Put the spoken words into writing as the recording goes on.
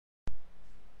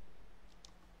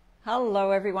Hello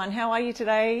everyone, how are you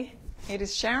today? It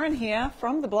is Sharon here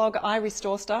from the blog I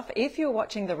Restore Stuff. If you're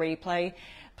watching the replay,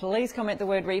 please comment the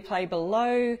word replay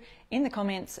below in the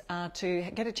comments to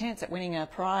get a chance at winning a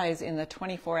prize in the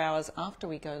 24 hours after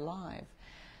we go live.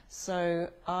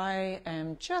 So I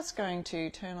am just going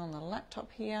to turn on the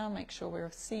laptop here, make sure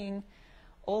we're seeing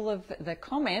all of the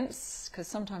comments because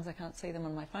sometimes I can't see them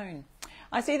on my phone.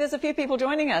 I see there's a few people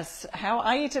joining us. How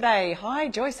are you today? Hi,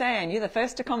 Joyce Ann, you're the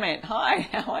first to comment. Hi,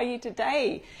 how are you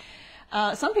today?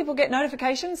 Some people get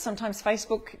notifications. Sometimes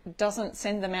Facebook doesn't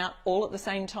send them out all at the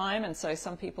same time, and so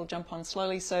some people jump on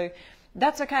slowly. So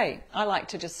that's okay. I like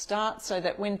to just start so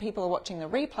that when people are watching the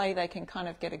replay, they can kind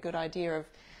of get a good idea of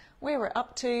where we're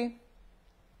up to.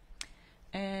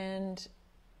 And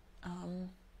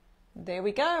there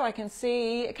we go. I can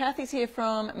see Kathy's here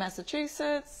from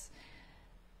Massachusetts.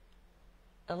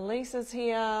 Elisa's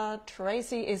here.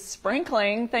 Tracy is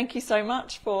sprinkling. Thank you so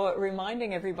much for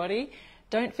reminding everybody.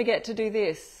 Don't forget to do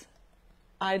this.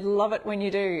 I love it when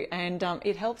you do, and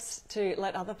it helps to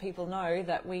let other people know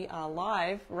that we are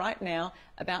live right now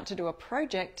about to do a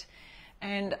project.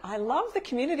 And I love the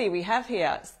community we have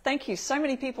here. Thank you. So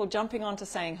many people jumping on to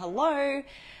saying hello.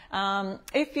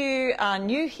 If you are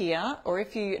new here, or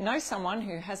if you know someone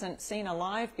who hasn't seen a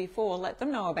live before, let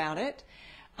them know about it.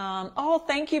 Oh,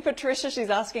 thank you, Patricia. She's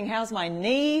asking, how's my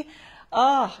knee?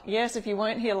 Oh, yes, if you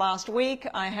weren't here last week,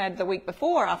 I had the week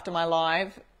before after my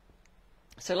live.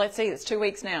 So let's see, it's 2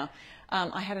 weeks now.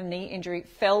 I had a knee injury,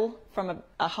 fell from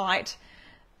a height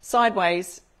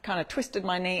sideways, kind of twisted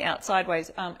my knee out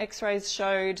sideways. X-rays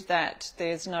showed that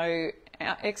there's no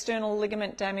external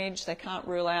ligament damage. They can't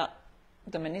rule out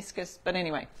the meniscus. But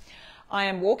anyway, I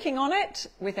am walking on it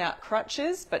without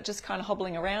crutches, but just kind of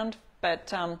hobbling around.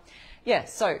 But yeah,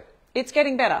 so it's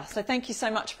getting better. So thank you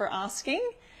so much for asking.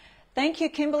 Thank you,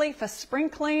 Kimberly, for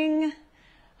sprinkling.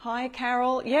 Hi,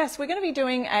 Carol. Yes, we're going to be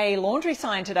doing a laundry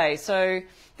sign today. So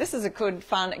this is a good,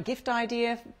 fun gift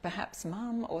idea, perhaps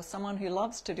mum or someone who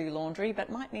loves to do laundry but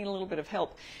might need a little bit of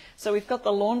help. So we've got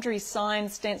the laundry sign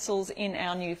stencils in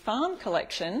our new farm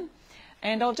collection.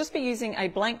 And I'll just be using a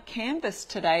blank canvas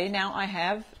today. Now I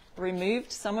have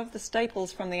removed some of the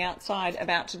staples from the outside,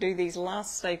 about to do these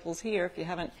last staples here. If you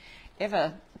haven't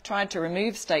ever tried to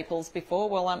remove staples before,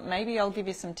 well, maybe I'll give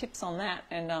you some tips on that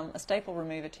and a staple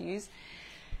remover to use.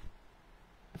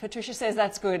 Patricia says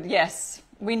that's good. Yes,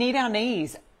 we need our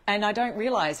knees, and I don't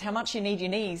realize how much you need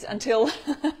your knees until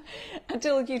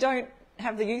until you don't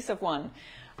have the use of one.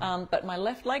 But my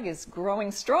left leg is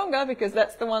growing stronger because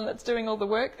that's the one that's doing all the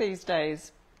work these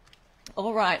days.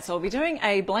 All right, so I'll be doing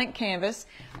a blank canvas.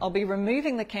 I'll be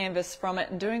removing the canvas from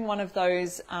it and doing one of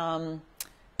those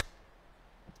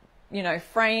you know,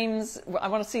 frames. I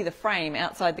want to see the frame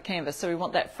outside the canvas, so we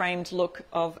want that framed look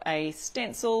of a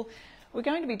stencil. We're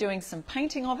going to be doing some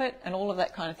painting of it and all of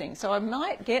that kind of thing. So I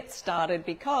might get started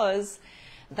because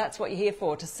that's what you're here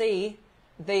for, to see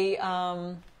the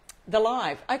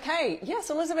live. Okay, yes,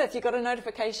 Elizabeth, you got a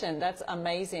notification. That's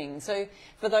amazing. So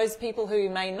for those people who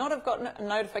may not have got a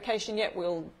notification yet,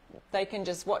 they can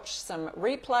just watch some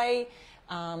replay.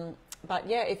 But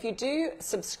yeah, if you do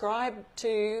subscribe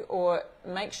to, or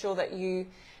make sure that you,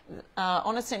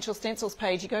 on Essential Stencils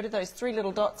page, you go to those three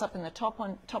little dots up in the top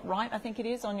right, I think it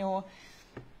is, on your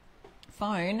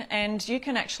phone, and you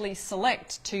can actually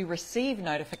select to receive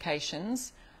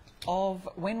notifications of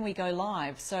when we go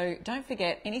live. So don't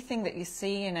forget, anything that you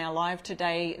see in our live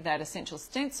today that Essential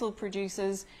Stencil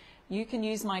produces, you can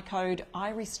use my code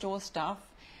IRestoreStuff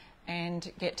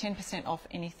and get 10% off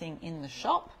anything in the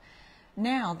shop.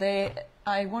 Now,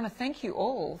 I want to thank you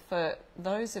all for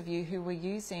those of you who were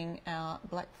using our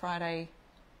Black Friday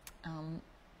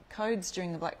codes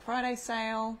during the Black Friday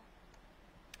sale.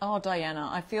 Oh, Diana,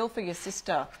 I feel for your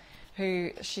sister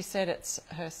who, she said it's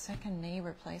her second knee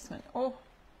replacement. Oh,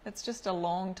 it's just a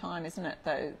long time, isn't it,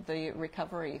 the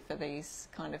recovery for these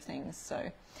kind of things.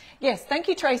 So, yes, thank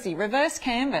you, Tracy. Reverse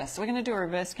canvas. We're going to do a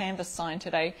reverse canvas sign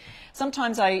today.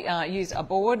 Sometimes I use a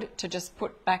board to just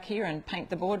put back here and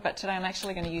paint the board, but today I'm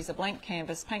actually going to use a blank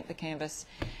canvas, paint the canvas.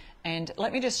 And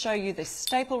let me just show you the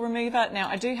staple remover. Now,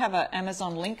 I do have an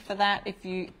Amazon link for that. If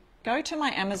you go to my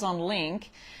Amazon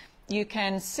link, you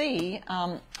can see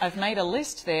I've made a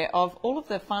list there of all of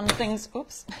the fun things.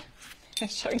 Oops.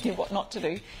 Showing you what not to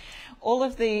do. All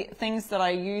of the things that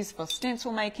I use for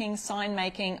stencil making, sign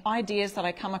making, ideas that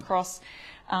I come across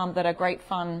that are great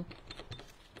fun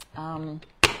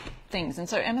things. And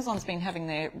so Amazon's been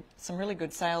having some really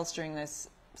good sales during this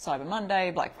Cyber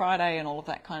Monday, Black Friday, and all of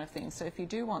that kind of thing. So if you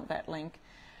do want that link,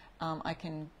 I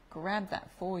can grab that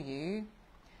for you.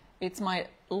 It's my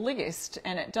list,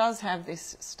 and it does have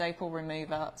this staple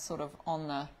remover sort of on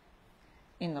the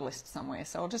in the list somewhere.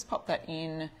 So I'll just pop that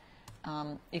in.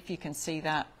 If you can see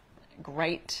that,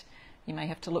 great. You may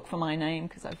have to look for my name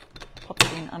because I've popped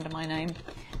it in under my name.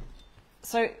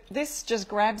 So this just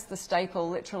grabs the staple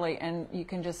literally, and you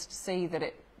can just see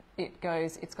that it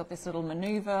goes, it's got this little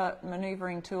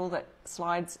maneuvering tool that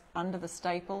slides under the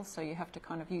staple, so you have to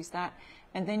kind of use that.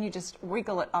 And then you just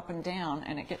wiggle it up and down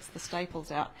and it gets the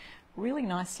staples out really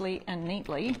nicely and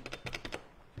neatly.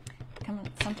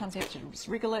 Sometimes you have to just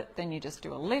wriggle it, then you just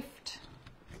do a lift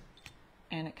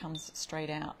and it comes straight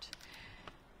out.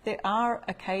 There are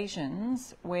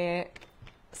occasions where,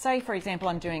 say for example,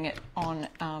 I'm doing it on,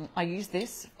 I use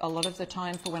this a lot of the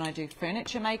time for when I do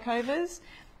furniture makeovers,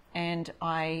 and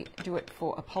I do it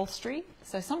for upholstery.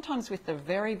 So sometimes with the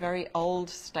very, very old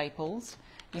staples,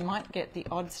 you might get the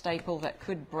odd staple that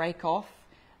could break off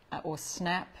or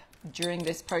snap during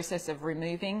this process of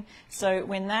removing. So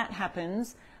when that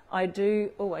happens, I do,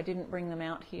 oh, I didn't bring them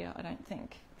out here, I don't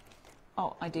think.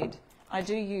 Oh, I did. I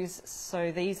do use,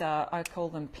 so these are, I call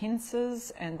them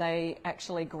pincers, and they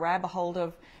actually grab a hold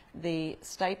of the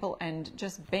staple and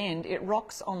just bend. It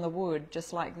rocks on the wood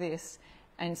just like this.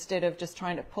 Instead of just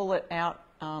trying to pull it out,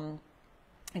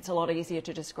 it's a lot easier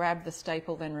to just grab the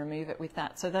staple then remove it with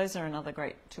that. So those are another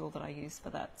great tool that I use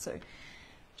for that. So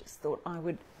just thought I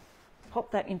would pop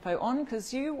that info on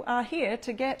because you are here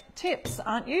to get tips,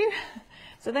 aren't you?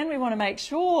 So then we want to make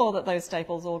sure that those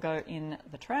staples all go in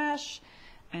the trash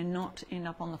and not end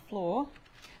up on the floor.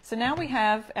 So now we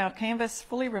have our canvas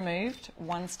fully removed,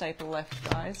 one staple left,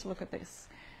 guys. Look at this.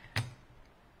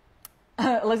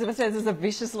 Elizabeth says it's a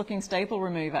vicious looking staple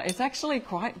remover. It's actually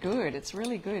quite good. It's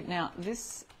really good. Now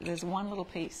there's one little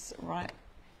piece right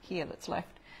here that's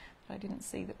left that I didn't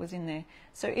see that was in there.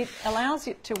 So it allows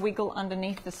it to wiggle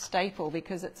underneath the staple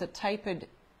because it's a tapered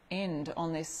end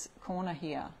on this corner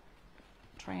here,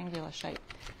 triangular shape.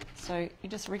 So you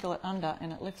just wriggle it under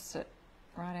and it lifts it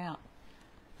right out.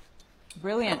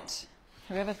 Brilliant.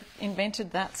 Whoever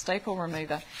invented that staple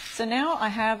remover. So now I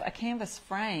have a canvas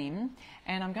frame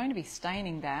and I'm going to be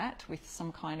staining that with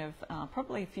some kind of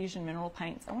probably Fusion Mineral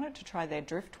Paints. I wanted to try their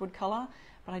driftwood colour,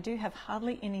 but I do have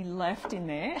hardly any left in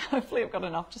there. Hopefully I've got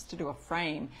enough just to do a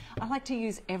frame. I like to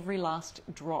use every last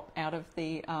drop out of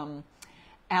the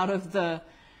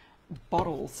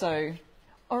bottle. So,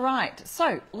 all right,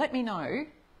 so let me know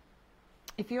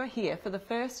if you are here for the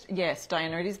first, yes,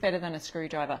 Diana, it is better than a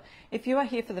screwdriver. If you are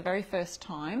here for the very first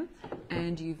time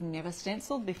and you've never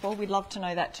stenciled before, we'd love to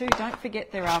know that too. Don't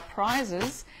forget there are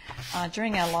prizes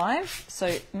during our live,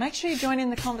 so make sure you join in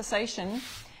the conversation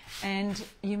and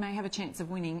you may have a chance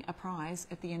of winning a prize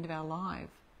at the end of our live.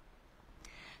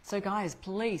 So guys,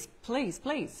 please, please,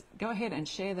 please go ahead and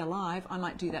share the live. I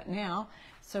might do that now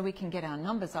so we can get our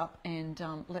numbers up and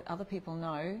let other people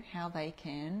know how they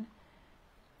can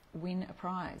win a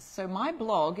prize. So my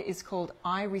blog is called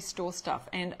I Restore Stuff,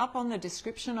 and up on the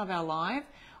description of our live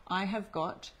I have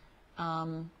got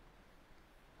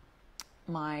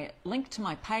my link to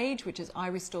my page, which is I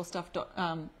Restore Stuff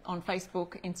on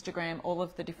Facebook, Instagram, all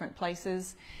of the different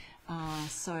places.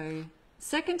 So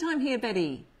second time here,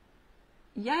 Betty.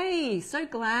 Yay, so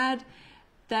glad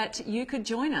that you could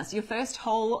join us, your first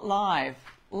whole live.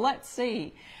 Let's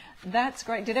see. That's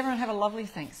great. Did everyone have a lovely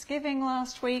Thanksgiving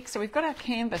last week? So we've got our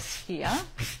canvas here.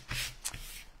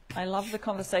 I love the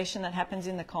conversation that happens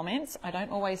in the comments. I don't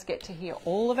always get to hear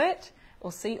all of it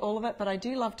or see all of it, but I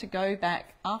do love to go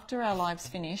back after our live's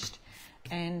finished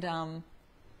and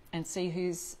see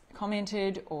who's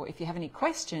commented, or if you have any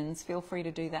questions, feel free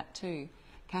to do that too.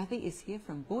 Kathy is here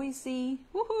from Boise.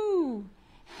 Woohoo!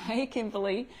 Hey,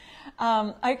 Kimberly.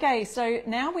 Okay, so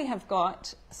now we have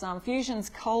got some Fusion's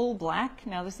Coal Black.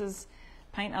 Now this is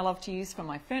paint I love to use for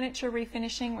my furniture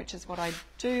refinishing, which is what I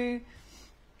do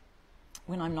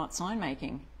when I'm not sign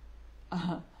making.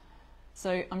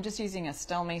 So I'm just using a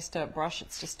Stelmeister brush.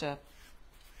 It's just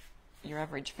your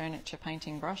average furniture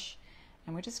painting brush.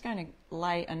 And we're just going to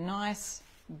lay a nice,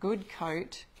 good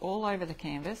coat all over the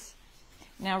canvas.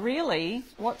 Now really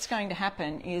what's going to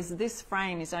happen is this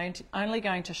frame is only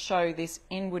going to show this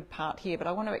inward part here, but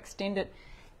I want to extend it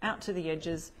out to the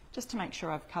edges just to make sure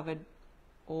I've covered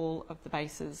all of the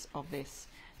bases of this.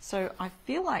 So I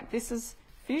feel like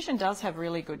Fusion does have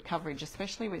really good coverage,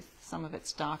 especially with some of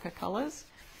its darker colours.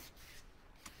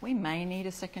 We may need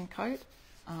a second coat,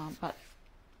 but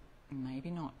maybe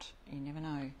not. You never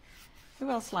know. Who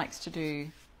else likes to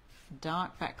do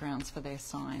dark backgrounds for their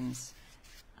signs?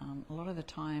 A lot of the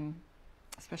time,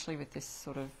 especially with this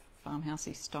sort of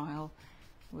farmhousey style,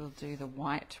 we'll do the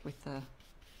white with the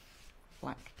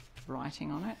black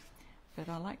writing on it. But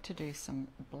I like to do some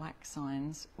black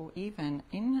signs, or even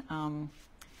in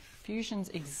Fusion's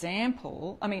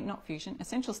example, not Fusion,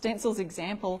 Essential Stencils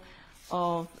example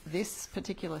of this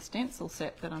particular stencil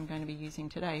set that I'm going to be using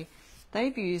today.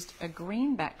 They've used a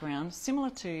green background similar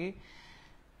to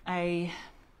a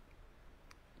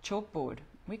chalkboard.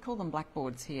 We call them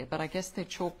blackboards here, but I guess they're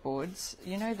chalkboards.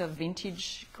 You know, the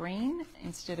vintage green,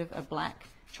 instead of a black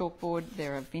chalkboard,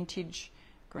 they're a vintage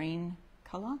green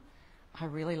colour. I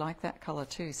really like that colour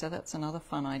too, so that's another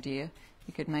fun idea.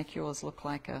 You could make yours look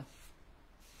like a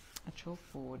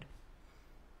chalkboard.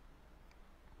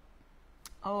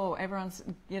 Oh, everyone's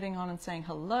getting on and saying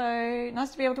hello.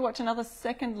 Nice to be able to watch another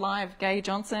second live. Gay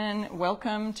Johnson,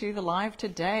 welcome to the live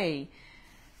today.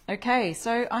 Okay,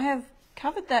 so I have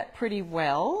covered that pretty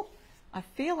well. I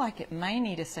feel like it may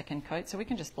need a second coat, so we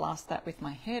can just blast that with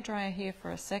my hairdryer here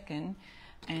for a second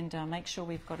and make sure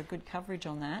we've got a good coverage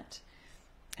on that.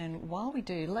 And while we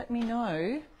do, let me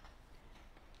know.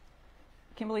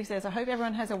 Kimberly says, I hope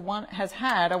everyone has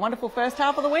had a wonderful first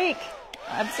half of the week.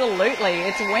 Absolutely.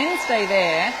 It's Wednesday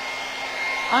there.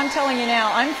 I'm telling you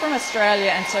now, I'm from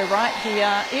Australia, and so right here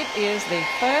it is the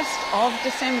 1st of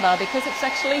December because it's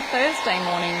actually Thursday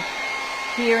morning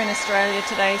here in Australia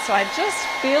today, so I'm just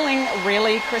feeling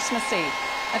really Christmassy.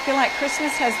 I feel like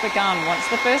Christmas has begun. Once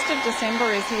the 1st of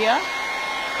December is here,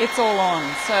 it's all on.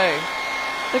 So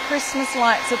the Christmas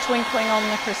lights are twinkling on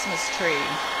the Christmas tree.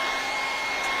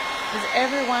 Has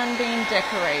everyone been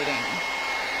decorating?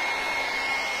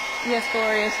 Yes,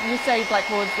 Gloria, you say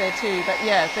blackboards there too, but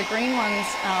yeah, the green ones,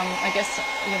 I guess,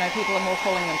 people are more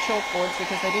calling them chalkboards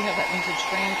because they do have that vintage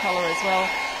green colour as well.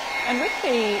 And with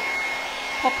the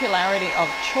popularity of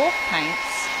chalk paints,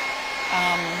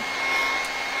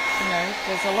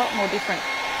 there's a lot more different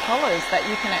colours that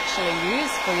you can actually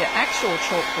use for your actual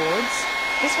chalkboards.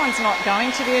 This one's not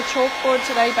going to be a chalkboard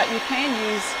today, but you can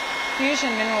use Fusion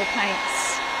Mineral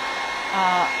Paint's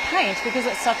paint because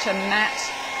it's such a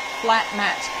flat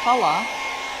matte colour.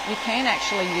 You can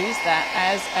actually use that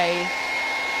as a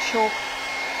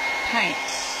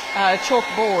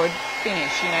chalkboard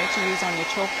finish, to use on your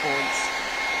chalkboards.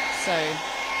 So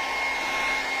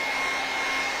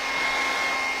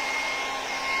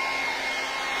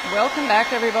welcome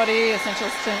back, everybody. Essential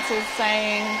Stencils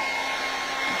saying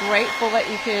grateful that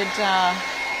you could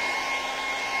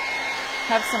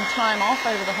have some time off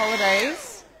over the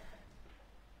holidays.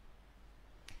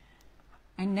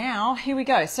 And now, here we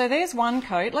go. So there's one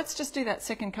coat. Let's just do that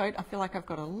second coat. I feel like I've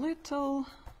got a little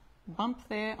bump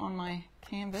there on my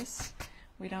canvas.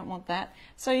 We don't want that.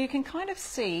 So you can kind of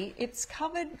see it's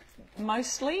covered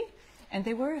mostly, and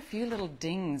there were a few little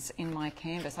dings in my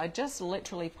canvas. I just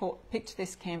literally picked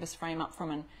this canvas frame up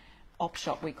from an op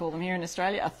shop, we call them here in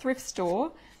Australia, a thrift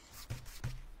store.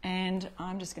 And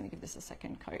I'm just going to give this a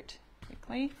second coat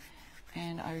quickly.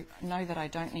 And I know that I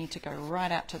don't need to go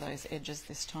right out to those edges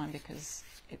this time because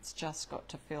it's just got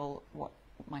to fill what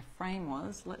my frame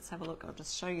was. Let's have a look. I'll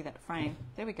just show you that frame.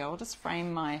 There we go. I'll just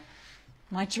frame my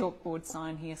chalkboard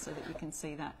sign here so that you can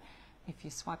see that. If you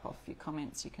swipe off your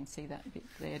comments, you can see that bit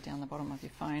there down the bottom of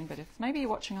your phone. But if maybe you're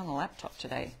watching on the laptop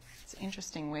today, it's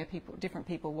interesting where different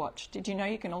people watch. Did you know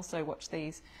you can also watch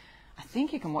these? I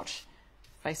think you can watch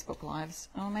Facebook Lives.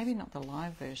 Oh, maybe not the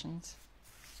live versions.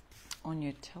 On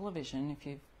your television, if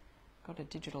you've got a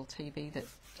digital TV that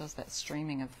does that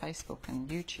streaming of Facebook and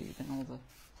YouTube and all the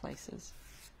places.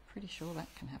 Pretty sure that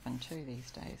can happen too these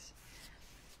days.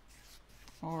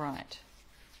 All right,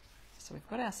 so we've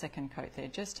got our second coat there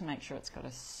just to make sure it's got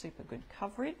a super good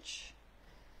coverage.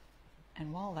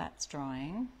 And while that's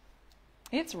drying,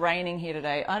 it's raining here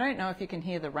today. I don't know if you can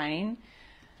hear the rain,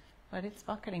 but it's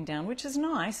bucketing down, which is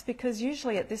nice because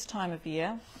usually at this time of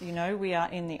year, we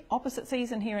are in the opposite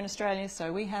season here in Australia,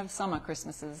 so we have summer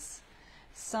Christmases.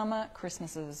 Summer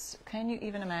Christmases. Can you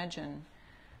even imagine?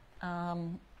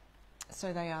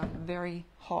 So they are very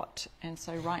hot, and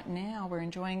so right now we're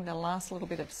enjoying the last little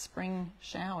bit of spring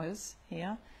showers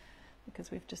here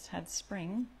because we've just had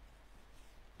spring.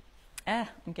 I'm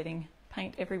getting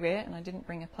paint everywhere, and I didn't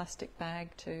bring a plastic bag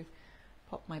to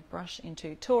pop my brush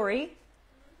into. Tori,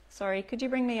 sorry, could you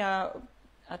bring me a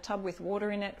tub with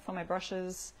water in it for my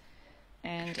brushes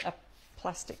and a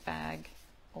plastic bag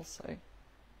also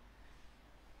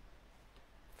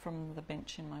from the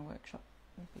bench in my workshop?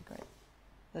 Would be great.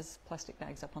 There's plastic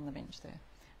bags up on the bench there.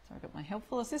 So I've got my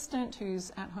helpful assistant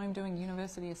who's at home doing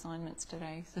university assignments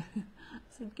today. So I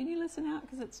said, can you listen out?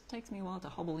 Because it takes me a while to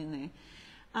hobble in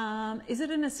there. Is it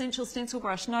an Essential Stencil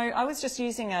brush? No, I was just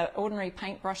using an ordinary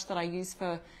paintbrush that I use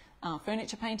for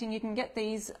furniture painting. You can get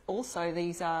these also.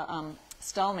 These are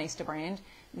Stylmeister brand.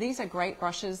 These are great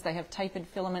brushes. They have tapered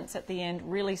filaments at the end,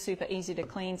 really super easy to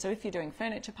clean. So if you're doing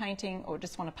furniture painting or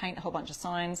just want to paint a whole bunch of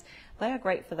signs, they are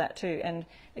great for that too. And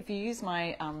if you use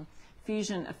my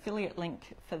Fusion affiliate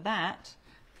link for that,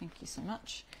 thank you so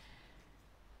much,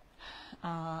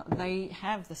 they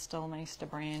have the Stellmeister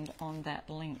brand on that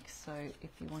link. So if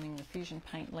you're wanting the Fusion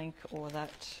paint link or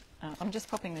that, I'm just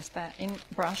popping this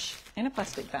brush in a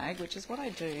plastic bag, which is what I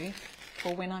do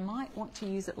for when I might want to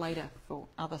use it later for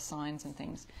other signs and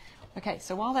things. Okay,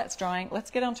 so while that's drying,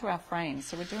 let's get onto our frame.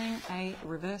 So we're doing a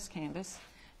reverse canvas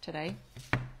today.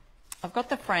 I've got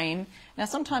the frame. Now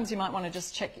sometimes you might want to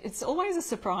just check, it's always a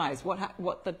surprise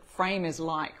what the frame is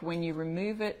like when you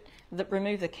remove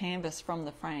the canvas from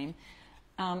the frame.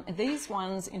 These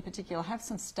ones in particular have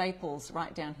some staples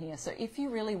right down here. So if you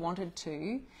really wanted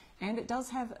to, and it does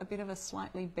have a bit of a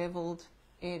slightly beveled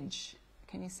edge.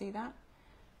 Can you see that?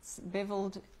 It's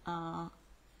beveled,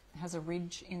 has a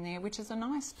ridge in there, which is a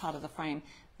nice part of the frame.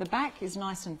 The back is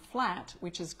nice and flat,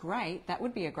 which is great. That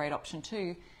would be a great option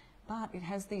too. But it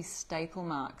has these staple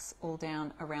marks all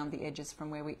down around the edges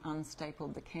from where we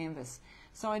unstapled the canvas.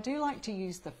 So I do like to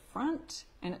use the front,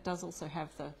 and it does also have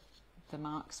the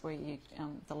marks where you,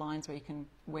 the lines where you can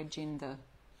wedge in the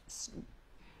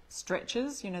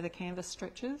stretches, you know, the canvas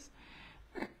stretches.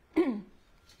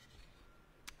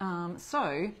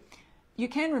 So you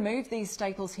can remove these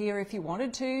staples here if you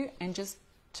wanted to and just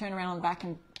turn around on the back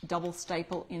and double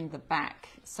staple in the back.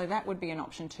 So that would be an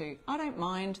option too. I don't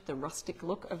mind the rustic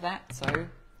look of that, so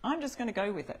I'm just going to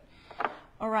go with it.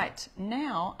 All right,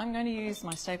 now I'm going to use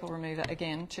my staple remover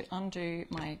again to undo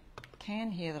my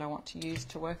can here that I want to use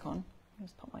to work on. I'll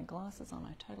just pop my glasses on.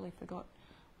 I totally forgot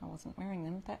I wasn't wearing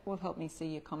them. That will help me see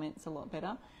your comments a lot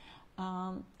better.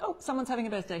 Oh, someone's having a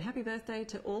birthday. Happy birthday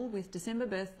to all with December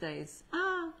birthdays.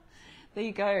 Ah, there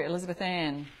you go, Elizabeth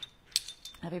Ann.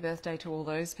 Happy birthday to all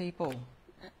those people.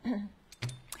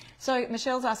 So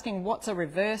Michelle's asking, what's a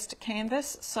reversed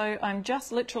canvas? So I'm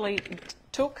just literally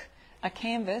took a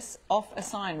canvas off a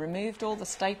sign, removed all the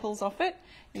staples off it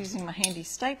using my handy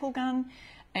staple gun,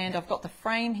 and I've got the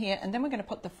frame here, and then we're going to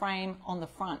put the frame on the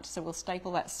front. So we'll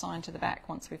staple that sign to the back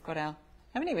once we've got our... I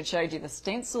haven't even showed you the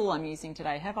stencil I'm using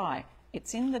today, have I?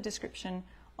 It's in the description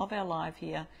of our live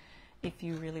here if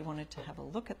you really wanted to have a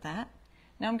look at that.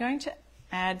 Now I'm going to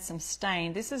add some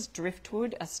stain. This is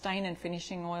Driftwood, a stain and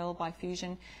finishing oil by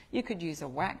Fusion. You could use a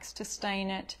wax to stain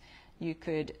it. You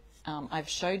could, I've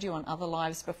showed you on other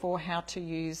lives before how to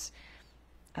use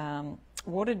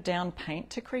watered down paint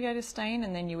to create a stain,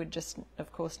 and then you would just,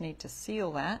 of course, need to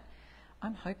seal that.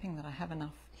 I'm hoping that I have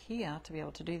enough here to be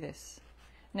able to do this.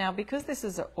 Now, because this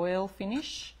is an oil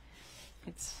finish,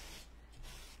 it's,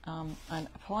 I'm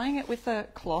applying it with a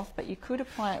cloth, but you could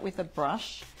apply it with a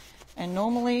brush. And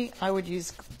normally I would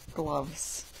use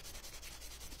gloves,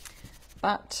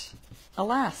 but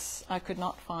alas, I could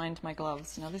not find my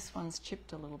gloves. Now this one's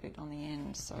chipped a little bit on the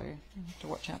end, so you have to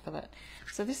watch out for that.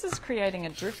 So this is creating a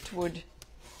driftwood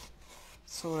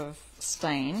sort of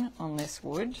stain on this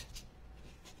wood.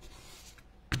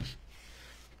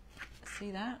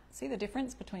 See that? See the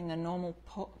difference between the normal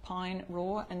pine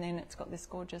raw and then it's got this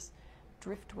gorgeous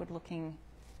driftwood looking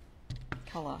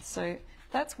colour. So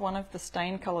that's one of the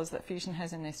stain colours that Fusion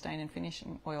has in their stain and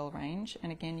finishing oil range.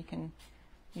 And again, you can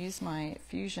use my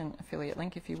Fusion affiliate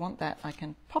link if you want that. I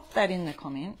can pop that in the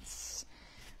comments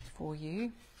for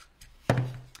you.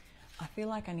 I feel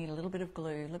like I need a little bit of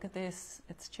glue. Look at this.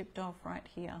 It's chipped off right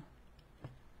here.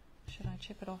 Should I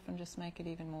chip it off and just make it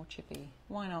even more chippy?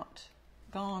 Why not?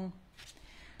 Gone.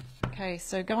 Okay,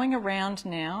 so going around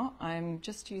now, I'm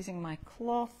just using my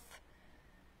cloth.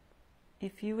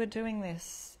 If you were doing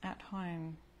this at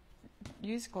home,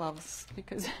 use gloves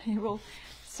because you will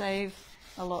save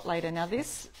a lot later. Now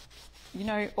this, you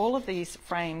know, all of these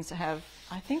frames have,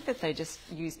 I think that they just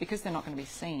use, because they're not going to be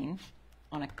seen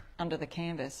on under the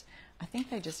canvas, I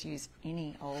think they just use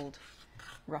any old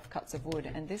rough cuts of wood.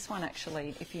 And this one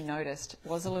actually, if you noticed,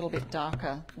 was a little bit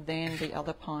darker than the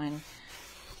other pine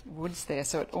woods there.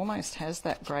 So it almost has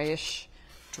that greyish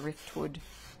driftwood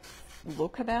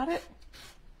look about it.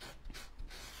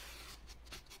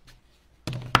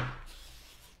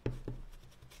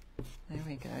 There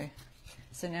we go.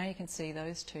 So now you can see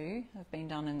those two have been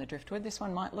done in the driftwood. This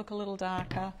one might look a little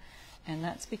darker, and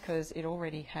that's because it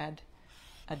already had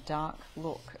a dark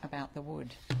look about the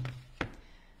wood.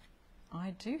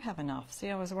 I do have enough. See,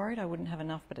 I was worried I wouldn't have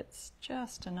enough, but it's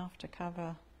just enough to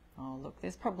cover. Oh, look,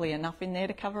 there's probably enough in there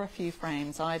to cover a few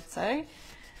frames, I'd say.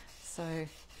 So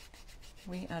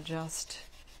we are just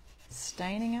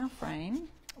staining our frame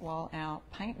while our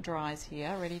paint dries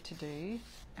here, ready to do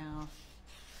our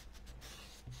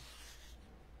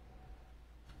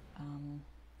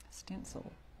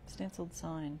stenciled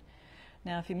sign.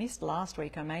 Now, if you missed last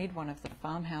week, I made one of the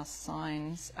farmhouse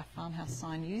signs, a farmhouse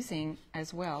sign using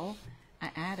as well, I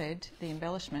added the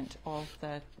embellishment of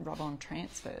the rub-on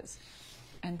transfers.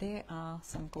 And there are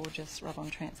some gorgeous rub-on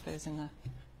transfers in the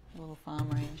little farm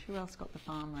range. Who else got the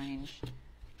farm range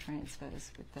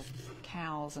transfers with the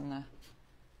cows and the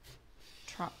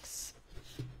trucks,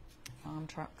 farm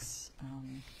trucks?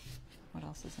 What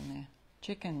else is in there?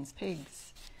 Chickens,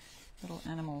 pigs, little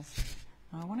animals.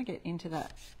 I want to get into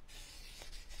that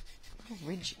little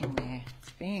ridge in there.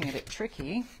 It's being a bit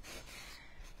tricky.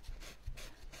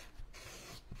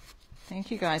 Thank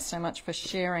you guys so much for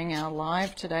sharing our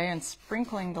live today and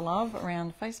sprinkling the love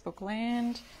around Facebook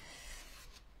land.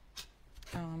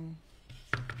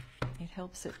 It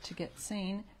helps it to get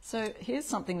seen. So here's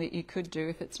something that you could do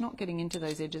if it's not getting into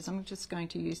those edges. I'm just going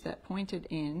to use that pointed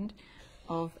end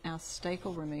of our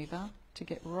staple remover to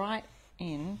get right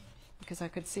in, because I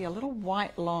could see a little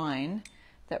white line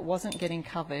that wasn't getting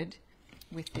covered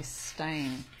with this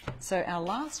stain. So our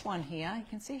last one here, you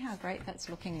can see how great that's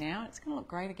looking now. It's going to look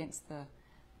great against the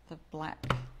black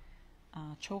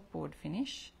chalkboard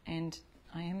finish, and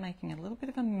I am making a little bit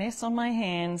of a mess on my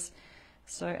hands.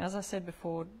 So as I said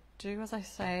before, do as I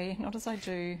say, not as I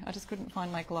do. I just couldn't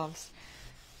find my gloves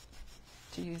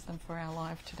to use them for our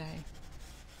live today.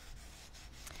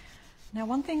 Now,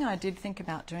 one thing I did think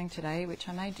about doing today, which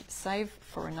I may save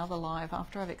for another live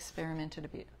after I've experimented a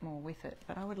bit more with it,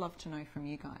 but I would love to know from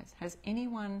you guys. Has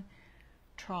anyone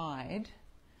tried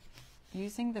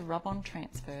using the rub-on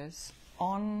transfers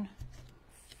on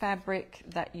fabric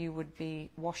that you would be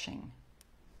washing?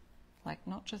 Like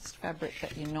not just fabric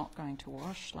that you're not going to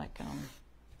wash, like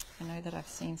I know that I've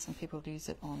seen some people use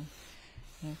it on,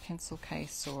 you know, pencil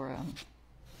case or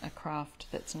a craft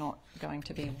that's not going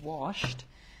to be washed.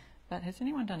 But has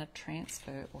anyone done a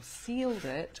transfer or sealed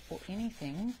it or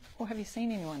anything? Or have you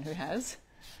seen anyone who has?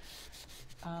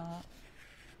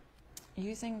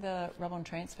 Using the rub-on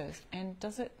transfers, and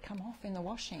does it come off in the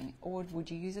washing, or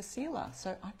would you use a sealer?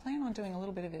 So I plan on doing a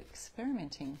little bit of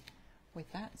experimenting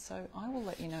with that, so I will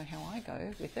let you know how I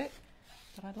go with it,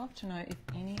 but I'd love to know if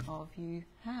any of you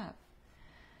have.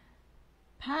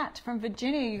 Pat from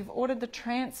Virginia, you've ordered the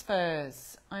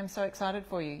transfers. I'm so excited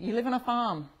for you. You live on a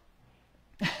farm.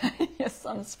 Your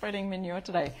son's spreading manure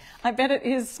today. I bet it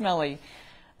is smelly.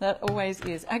 That always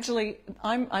is. Actually,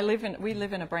 we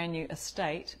live in a brand new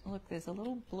estate. Look, there's a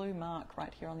little blue mark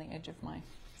right here on the edge of my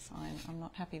sign. I'm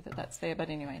not happy that that's there, but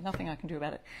anyway, nothing I can do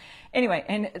about it. Anyway,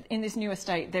 and in this new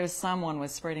estate, someone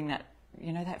was spreading that,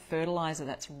 you know, that fertilizer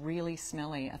that's really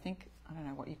smelly. I don't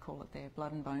know what you call it there,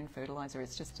 blood and bone fertilizer.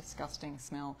 It's just disgusting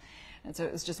smell. And so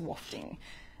it was just wafting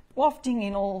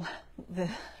in all the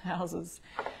houses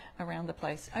around the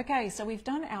place. Okay, so we've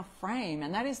done our frame,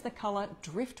 and that is the colour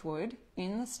Driftwood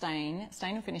in the stain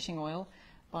and finishing oil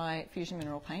by Fusion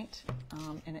Mineral Paint.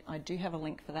 And I do have a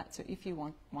link for that, so if you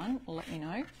want one, let me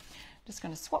know. Just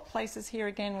going to swap places here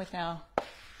again with our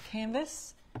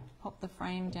canvas, pop the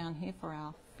frame down here for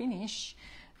our finish.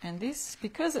 And this,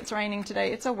 because it's raining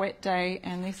today, it's a wet day,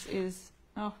 and this is,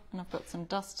 oh, and I've got some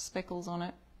dust speckles on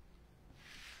it.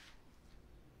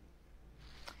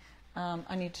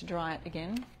 I need to dry it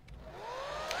again.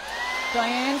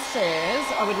 Diane says,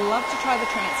 I would love to try the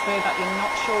transfer, but you're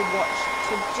not sure what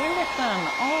to do with them.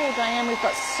 Oh, Diane, we've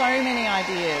got so many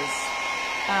ideas.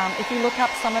 If you look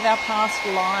up some of our past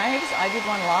lives, I did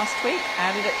one last week,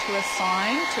 added it to a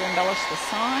sign to embellish the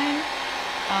sign.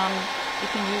 You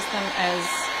can use them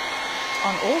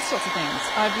on all sorts of things.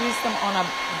 I've used them on a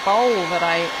bowl that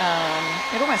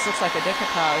it almost looks like a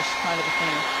decoupage kind of a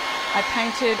thing. I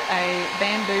painted a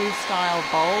bamboo style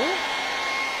bowl,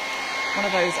 one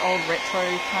of those old retro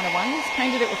kind of ones,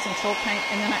 painted it with some chalk paint,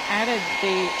 and then I added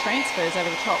the transfers over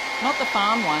the top. Not the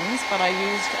farm ones, but I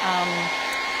used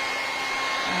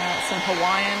some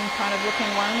Hawaiian kind of looking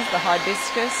ones, the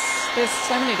hibiscus. There's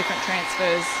so many different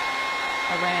transfers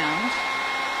around.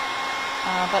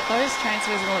 But those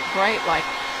transfers will look great like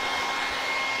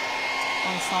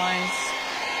on signs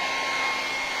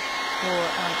or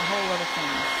a whole lot of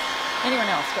things. Anyone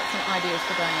else got some ideas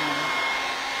for Diane?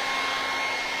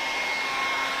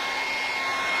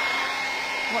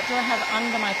 What do I have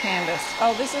under my canvas?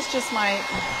 Oh, this is just my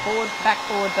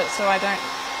backboard, but so I don't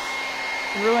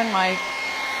ruin my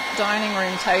dining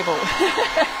room table.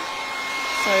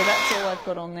 So that's all I've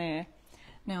got on there.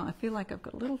 Now I feel like I've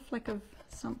got a little fleck of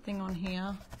something on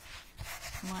here.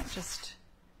 I might just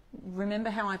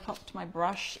remember how I popped my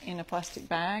brush in a plastic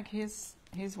bag. Here's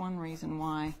one reason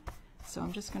why. So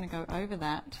I'm just going to go over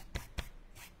that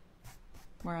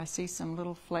where I see some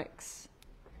little flecks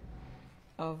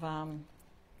of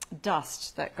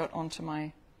dust that got onto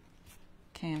my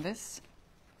canvas.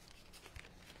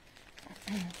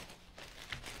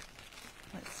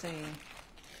 Let's see.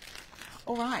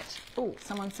 All right. Oh,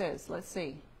 someone says, let's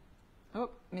see.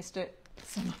 Oh, missed it.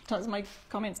 Sometimes my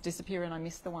comments disappear and I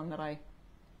miss the one that I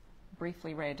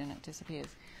briefly read and it disappears.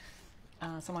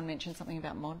 Someone mentioned something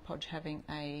about Mod Podge having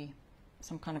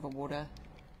some kind of a water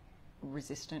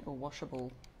resistant or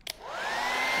washable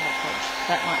Mod Podge.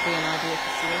 That might be an idea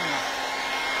for sealing it.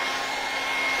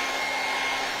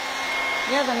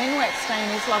 Yeah, the Minwax stain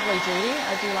is lovely, Judy.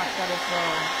 I do like that as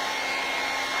well.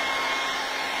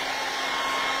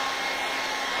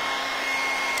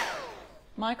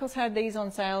 Michael's had these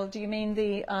on sale. Do you mean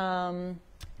the,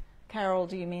 Carol,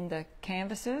 do you mean the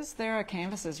canvases? There are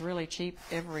canvases really cheap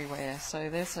everywhere, so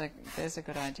there's a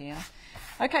good idea.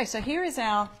 Okay, so here is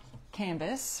our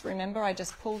canvas. Remember, I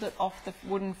just pulled it off the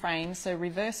wooden frame, so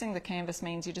reversing the canvas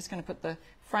means you're just going to put the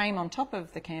frame on top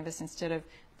of the canvas instead of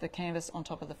the canvas on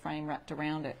top of the frame wrapped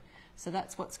around it. So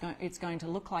that's what it's going to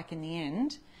look like in the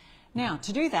end. Now,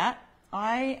 to do that,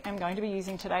 I am going to be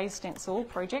using today's stencil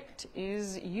project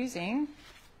is using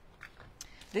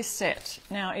this set.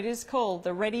 Now, it is called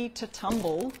the Ready to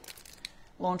Tumble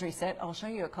laundry set. I'll show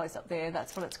you a close-up there.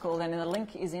 That's what it's called, and the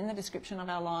link is in the description of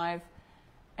our live,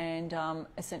 and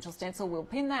Essential Stencil will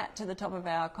pin that to the top of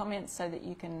our comments so that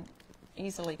you can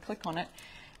easily click on it.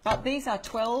 But these are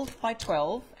 12 by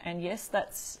 12, and yes,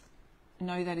 that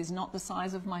is not the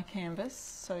size of my canvas,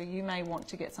 so you may want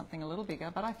to get something a little bigger,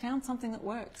 but I found something that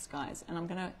works, guys, and I'm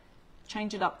going to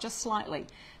change it up just slightly.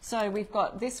 So we've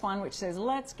got this one which says,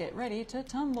 let's get ready to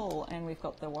tumble, and we've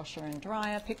got the washer and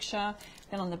dryer picture.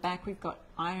 Then on the back we've got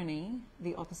irony,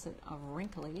 the opposite of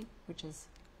wrinkly, which is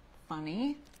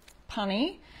funny,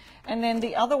 punny. And then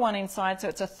the other one inside, so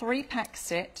it's a 3-pack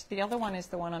set. The other one is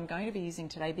the one I'm going to be using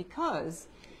today because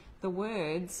the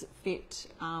words fit,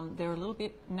 they're a little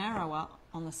bit narrower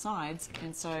on the sides,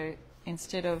 and so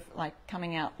instead of like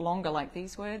coming out longer like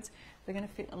these words, they're going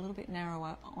to fit a little bit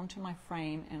narrower onto my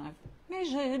frame, and I've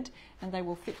measured, and they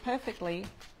will fit perfectly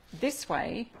this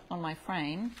way on my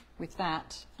frame with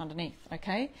that underneath,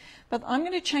 okay? But I'm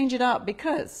going to change it up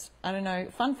because, I don't know,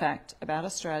 fun fact about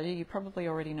Australia, you probably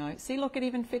already know. See, look, it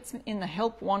even fits in the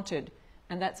help wanted,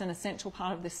 and that's an essential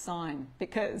part of this sign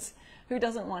because who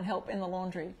doesn't want help in the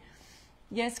laundry?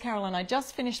 Yes, Carolyn, I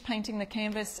just finished painting the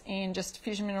canvas in just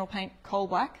Fusion Mineral Paint Coal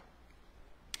Black.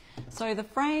 So the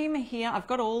frame here, I've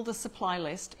got all the supply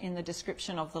list in the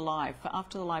description of the live. For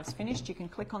after the live's finished, you can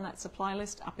click on that supply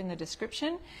list up in the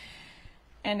description,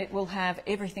 and it will have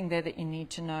everything there that you need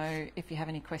to know. If you have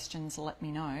any questions, let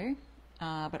me know.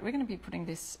 But we're going to be putting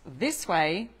this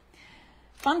way.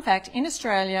 Fun fact, in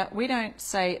Australia, we don't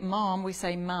say mom, we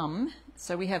say mum.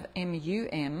 So we have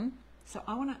M-U-M. So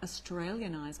I want to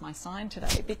Australianize my sign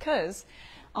today because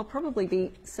I'll probably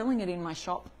be selling it in my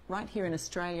shop right here in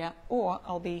Australia, or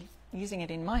I'll be using it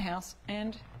in my house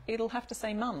and it'll have to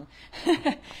say mum.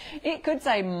 It could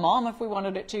say mom if we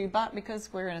wanted it to, but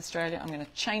because we're in Australia, I'm going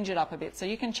to change it up a bit. So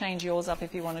you can change yours up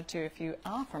if you wanted to, if you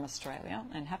are from Australia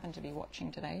and happen to be watching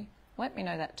today. Let me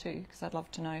know that too, because I'd love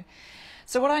to know.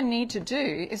 So what I need to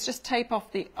do is just tape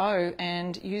off the O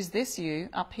and use this U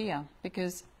up here,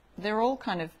 because they're all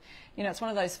kind of, you know, it's one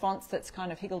of those fonts that's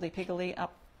kind of higgledy-piggledy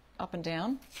up and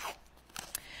down.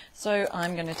 So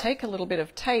I'm going to take a little bit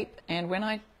of tape, and when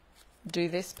I do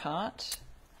this part,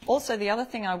 also the other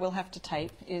thing I will have to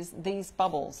tape is these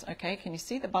bubbles, okay? Can you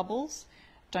see the bubbles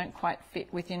don't quite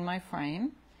fit within my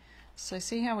frame? So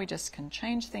see how we just can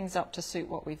change things up to suit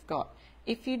what we've got.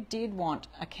 If you did want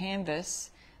a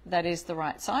canvas that is the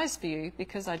right size for you,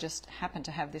 because I just happen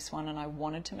to have this one and I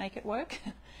wanted to make it work,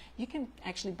 you can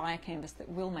actually buy a canvas that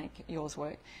will make yours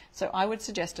work. So I would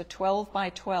suggest a 12 by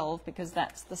 12 because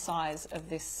that's the size of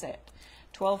this set.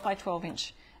 12 by 12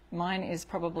 inch. Mine is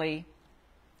probably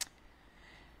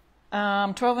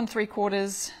 12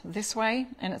 3/4 this way,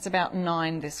 and it's about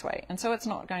 9 this way. And so it's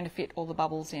not going to fit all the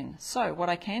bubbles in. So what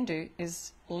I can do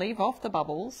is leave off the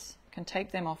bubbles, can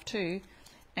take them off too,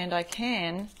 and I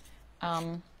can,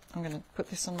 I'm going to put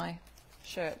this on my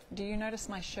shirt. Do you notice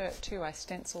my shirt too? I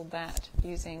stenciled that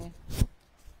using,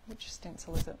 which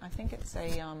stencil is it? I think it's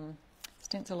a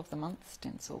stencil of the month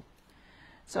stencil.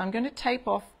 So I'm going to tape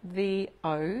off the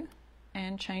O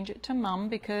and change it to mum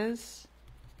because,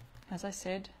 as I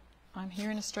said, I'm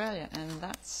here in Australia and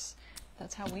that's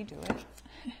how we do it.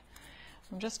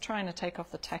 I'm just trying to take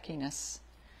off the tackiness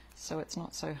so it's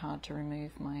not so hard to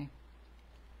remove my,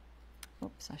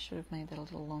 oops, I should have made that a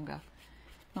little longer.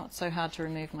 Not so hard to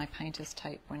remove my painter's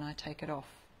tape when I take it off.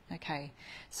 Okay,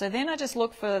 so then I just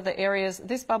look for the areas.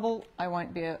 This bubble I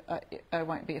won't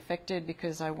be affected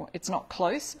because it's not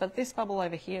close, but this bubble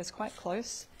over here is quite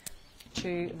close.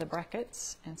 to the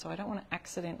brackets, and so I don't want to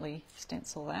accidentally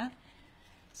stencil that.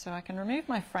 So I can remove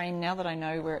my frame now that I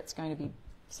know where it's going to be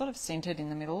sort of centered in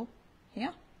the middle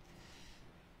here.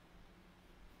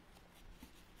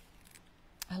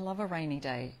 I love a rainy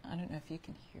day. I don't know if you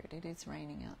can hear it. It is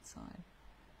raining outside.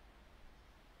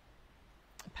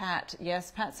 Pat,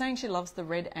 yes, Pat's saying she loves the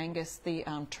Red Angus, the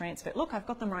transfer. Look, I've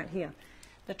got them right here.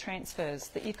 The transfers,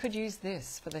 that you could use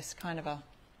this for this kind of a,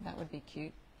 that would be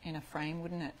cute in a frame,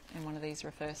 wouldn't it? In one of these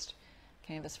reversed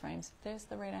canvas frames. There's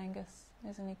the Red Angus.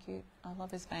 Isn't he cute? I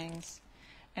love his bangs.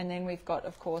 And then we've got,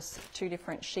 of course, 2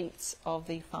 different sheets of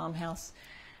the farmhouse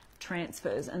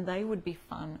transfers, and they would be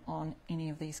fun on any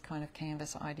of these kind of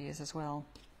canvas ideas as well.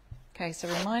 Okay, so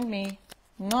remind me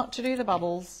not to do the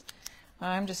bubbles.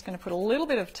 I'm just going to put a little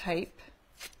bit of tape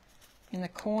in the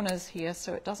corners here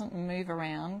so it doesn't move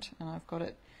around, and I've got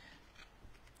it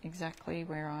exactly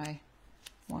where I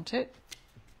want it.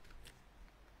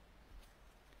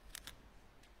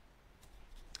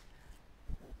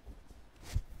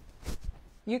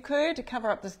 You could cover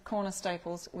up the corner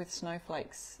staples with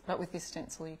snowflakes, but with this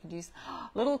stencil you could use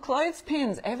little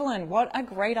clothespins. Evelyn, what a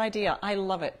great idea. I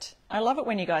love it. I love it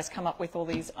when you guys come up with all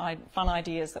these fun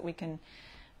ideas that we can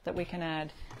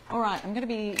add. All right, I'm going to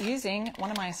be using one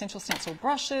of my Essential Stencil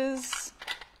brushes.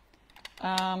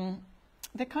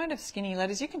 They're kind of skinny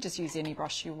letters. You can just use any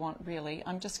brush you want, really.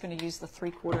 I'm just going to use the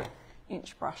 3/4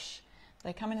 inch brush.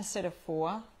 They come in a set of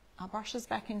 4. Are brushes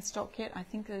back in stock yet? I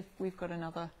think we've got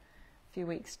another few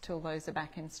weeks till those are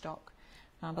back in stock,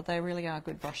 but they really are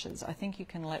good brushes. I think you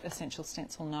can let Essential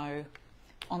Stencil know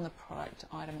on the product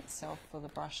item itself for the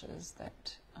brushes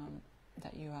that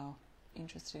that you are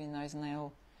interested in those, and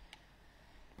they'll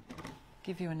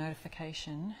give you a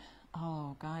notification.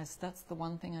 Oh guys, that's the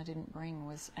one thing I didn't bring,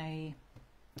 was a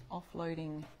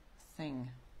offloading thing.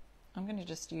 I'm going to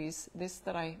just use this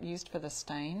that I used for the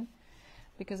stain,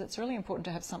 because it's really important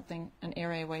to have something, an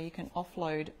area where you can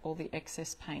offload all the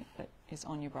excess paint that is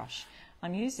on your brush.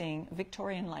 I'm using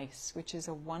Victorian Lace, which is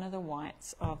one of the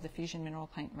whites of the Fusion Mineral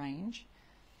Paint range,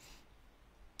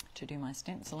 to do my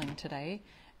stenciling today.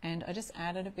 And I just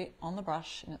added a bit on the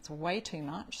brush, and it's way too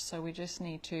much, so we just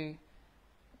need to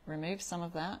remove some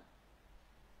of that,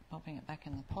 popping it back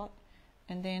in the pot,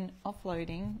 and then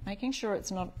offloading, making sure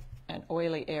it's not an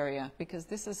oily area, because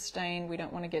this is stain. We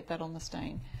don't want to get that on the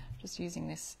stain. Just using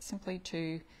this simply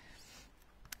to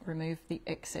remove the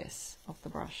excess of the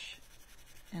brush.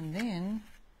 And then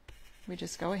we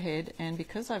just go ahead, and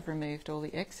because I've removed all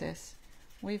the excess,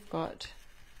 we've got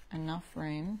enough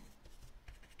room,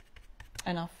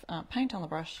 enough paint on the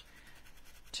brush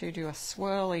to do a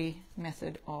swirly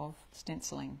method of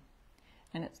stenciling.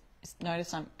 And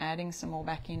notice I'm adding some more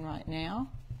back in right now,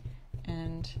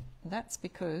 and that's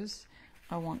because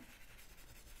I want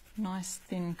nice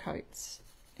thin coats.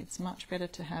 It's much better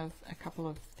to have a couple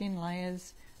of thin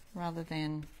layers rather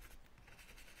than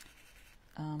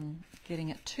getting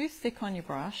it too thick on your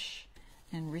brush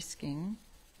and risking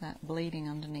that bleeding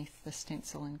underneath the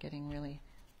stencil and getting really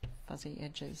fuzzy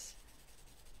edges.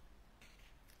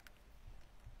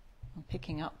 I'm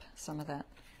picking up some of that,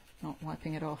 not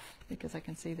wiping it off, because I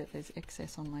can see that there's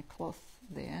excess on my cloth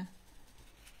there.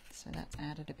 So that's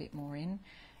added a bit more in.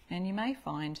 And you may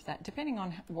find that depending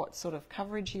on what sort of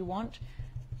coverage you want,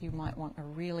 you might want a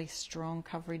really strong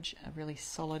coverage, a really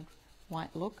solid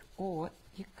white look, or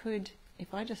you could,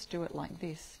 if I just do it like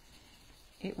this,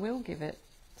 it will give it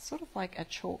sort of like a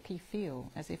chalky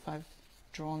feel, as if I've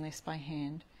drawn this by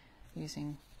hand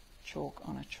using chalk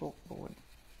on a chalkboard.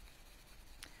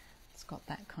 It's got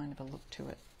that kind of a look to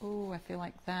it. Oh, I feel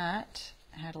like that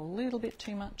had a little bit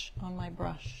too much on my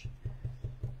brush.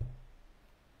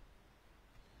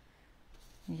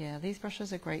 Yeah, these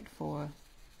brushes are great for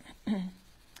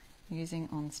using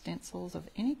on stencils of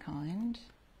any kind.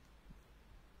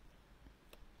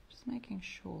 Just making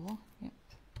sure, yep.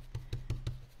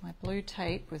 My blue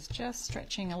tape was just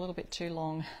stretching a little bit too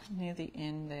long near the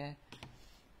end there.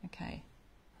 Okay.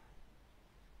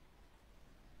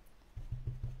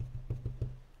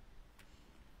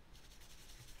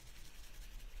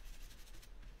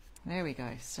 There we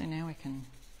go. So now we can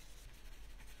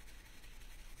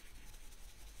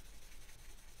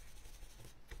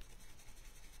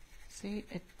see,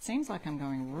 it seems like I'm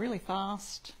going really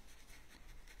fast,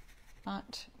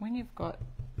 but when you've got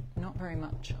not very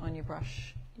much on your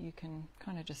brush, you can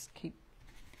kind of just keep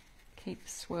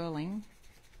swirling,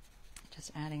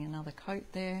 just adding another coat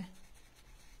there,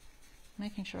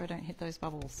 making sure I don't hit those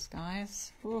bubbles,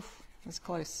 guys. Oof, it was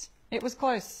close. It was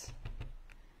close.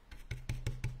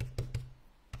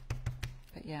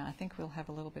 But yeah, I think we'll have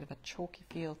a little bit of a chalky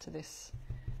feel to this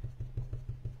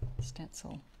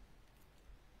stencil.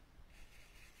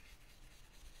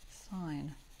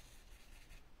 sign.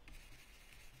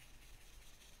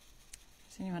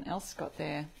 Has anyone else got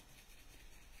their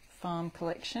farm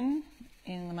collection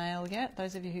in the mail yet?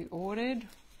 Those of you who ordered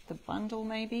the bundle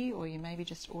maybe, or you maybe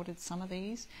just ordered some of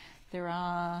these. There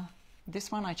are,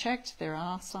 this one I checked, there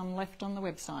are some left on the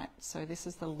website. So this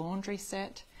is the laundry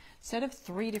set of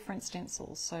 3 different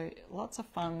stencils. So lots of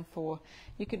fun for,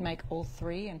 you could make all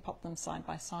 3 and pop them side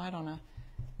by side on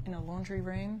in a laundry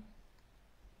room.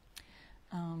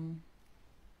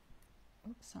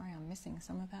 Oops, sorry, I'm missing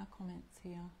some of our comments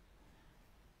here.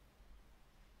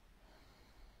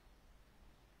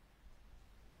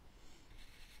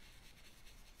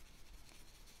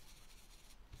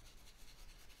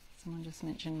 Someone just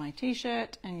mentioned my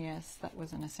t-shirt, and yes, that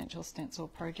was an Essential Stencil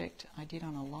project I did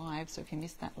on a live. So if you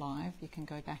missed that live, you can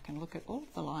go back and look at all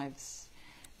of the lives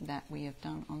that we have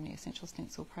done on the Essential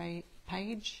Stencil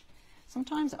page.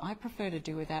 Sometimes I prefer to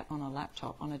do that on a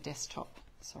laptop, on a desktop,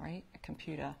 sorry, a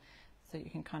computer, so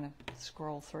you can kind of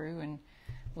scroll through and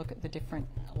look at the different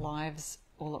lives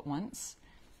all at once.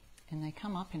 And they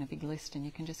come up in a big list, and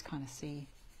you can just kind of see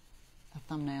a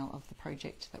thumbnail of the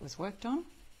project that was worked on.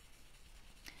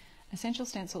 Essential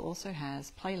Stencil also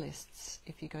has playlists.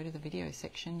 If you go to the video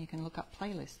section, you can look up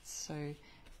playlists. So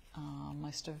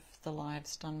most of the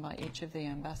lives done by each of the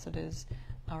ambassadors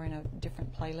are in a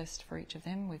different playlist for each of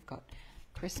them. We've got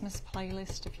Christmas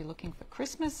playlist. If you're looking for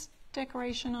Christmas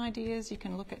decoration ideas, you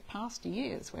can look at past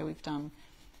years where we've done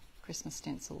Christmas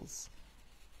stencils.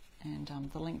 And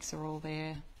the links are all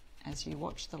there as you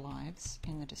watch the lives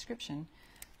in the description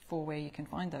for where you can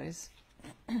find those.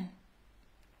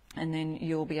 And then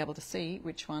you'll be able to see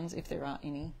which ones, if there are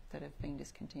any that have been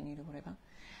discontinued or whatever.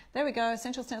 There we go,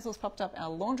 Essential Stencils popped up our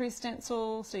laundry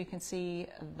stencil, so you can see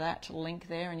that link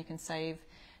there, and you can save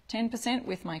 10%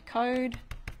 with my code.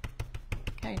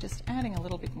 Okay, just adding a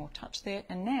little bit more touch there.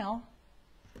 And now,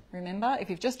 remember, if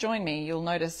you've just joined me, you'll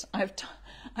notice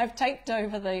I've taped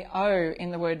over the O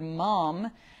in the word mom,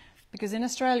 because in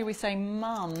Australia we say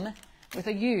mum with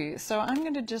a U. So I'm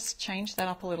going to just change that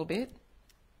up a little bit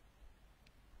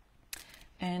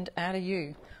and add a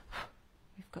U.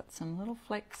 We've got some little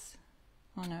flecks.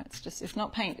 Oh no, it's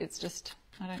not paint, it's just,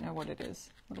 I don't know what it is.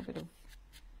 A little bit of,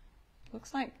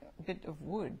 looks like a bit of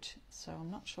wood, so I'm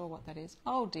not sure what that is.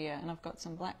 Oh dear, and I've got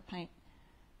some black paint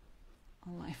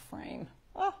on my frame.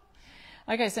 Oh.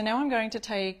 Okay, so now I'm going to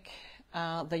take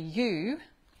the U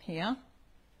here.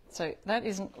 So that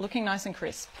isn't looking nice and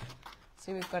crisp.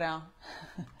 See, we've got our,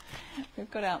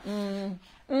 we've got our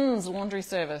laundry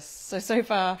service. So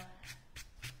far,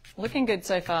 looking good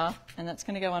so far, and that's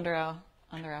going to go under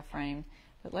our frame.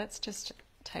 But let's just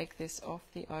take this off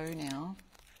the O now,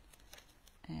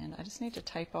 and I just need to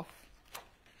tape off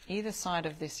either side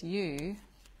of this U.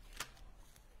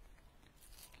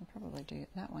 I can probably do it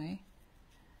that way.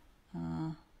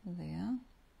 There.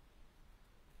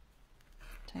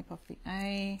 Tape off the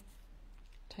A,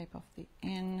 tape off the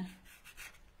N,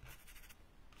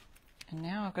 and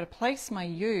now I've got to place my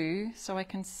U so I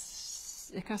can.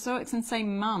 So it can say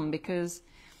mum, because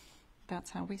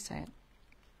that's how we say it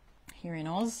here in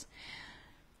Oz,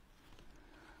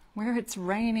 where it's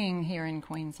raining here in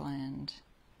Queensland.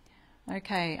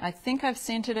 Okay, I think I've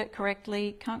centered it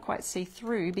correctly. Can't quite see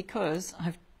through because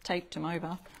I've taped them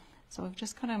over. So I've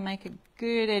just got to make a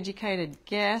good educated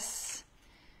guess.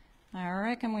 I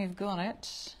reckon we've got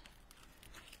it.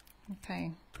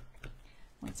 Okay,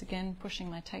 once again pushing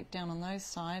my tape down on those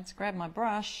sides, grab my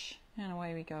brush, and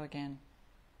away we go again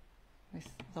with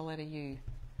the letter U.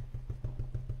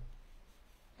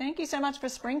 Thank you so much for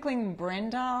sprinkling,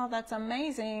 Brenda. That's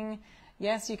amazing.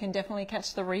 Yes, you can definitely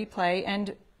catch the replay.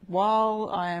 And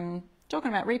while I'm talking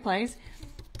about replays,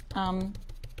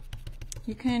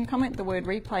 you can comment the word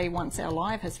replay once our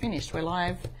live has finished. We're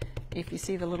live. If you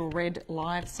see the little red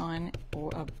live sign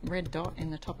or a red dot in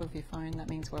the top of your phone, that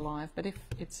means we're live. But if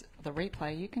it's the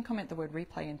replay, you can comment the word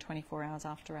replay in 24 hours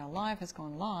after our live has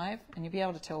gone live, and you'll be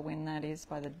able to tell when that is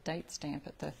by the date stamp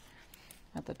at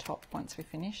the top once we're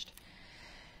finished.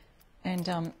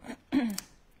 And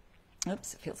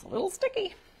oops, it feels a little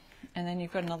sticky. And then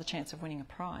you've got another chance of winning a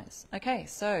prize. Okay,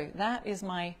 so that is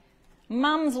my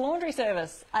mum's laundry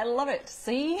service. I love it.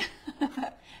 See?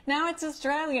 Now it's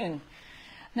Australian.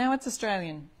 Now it's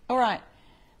Australian. All right,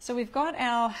 so we've got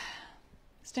our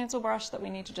stencil brush that we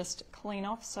need to just clean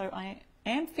off. So I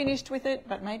am finished with it,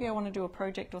 but maybe I want to do a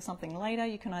project or something later.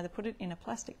 You can either put it in a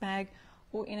plastic bag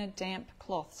or in a damp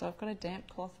cloth. So I've got a damp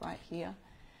cloth right here.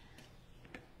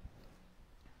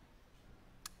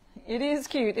 It is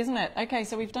cute, isn't it? Okay,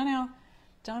 so we've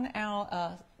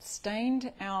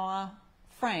stained our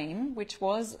frame, which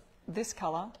was this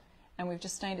color, and we've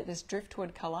just stained it this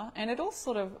driftwood colour, and it all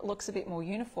sort of looks a bit more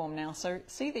uniform now. So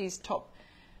see these top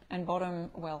and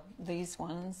bottom, well, these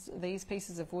ones, these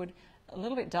pieces of wood, a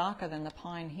little bit darker than the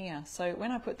pine here. So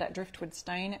when I put that driftwood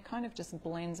stain, it kind of just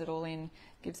blends it all in,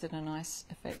 gives it a nice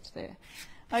effect there.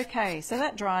 Okay, so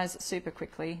that dries super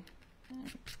quickly.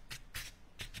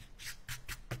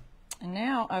 And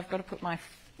now I've got to put my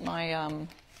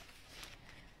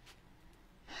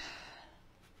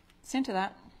center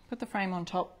that, put the frame on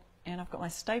top, and I've got my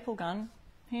staple gun,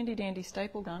 handy dandy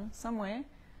staple gun somewhere.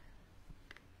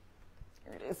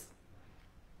 Here it is.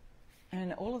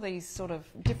 And all of these sort of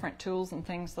different tools and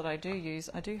things that I do use,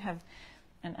 I do have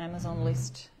an Amazon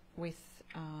list with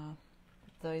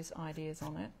those ideas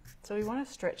on it. So we want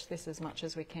to stretch this as much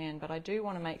as we can, but I do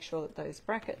want to make sure that those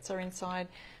brackets are inside.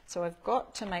 So I've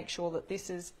got to make sure that this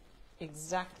is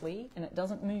exactly, and it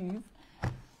doesn't move,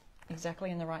 exactly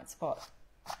in the right spot.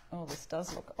 Oh, this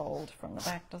does look old from the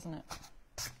back, doesn't it?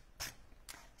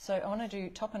 So I want to do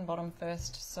top and bottom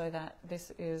first, so that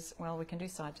this is, well, we can do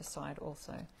side to side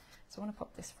also. So I want to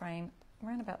pop this frame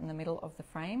around about in the middle of the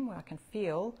frame where I can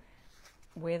feel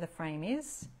where the frame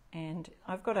is. And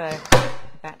I've got a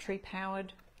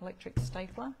battery-powered electric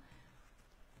stapler.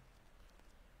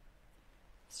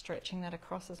 Stretching that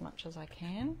across as much as I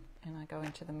can, and I go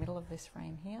into the middle of this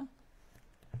frame here.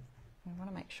 We want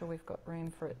to make sure we've got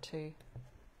room for it to,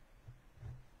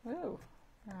 whoa,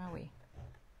 where are we?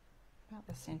 About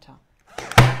the centre.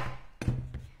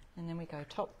 And then we go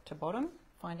top to bottom,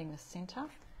 finding the centre,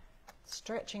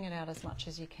 stretching it out as much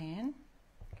as you can,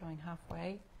 going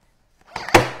halfway.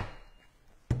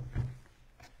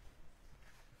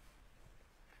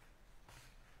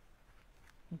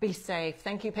 Be safe.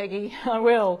 Thank you, Peggy. I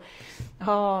will.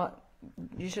 Oh,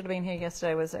 you should have been here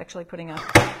yesterday. I was actually putting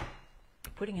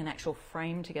an actual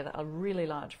frame together, a really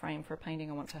large frame for a painting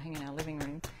I want to hang in our living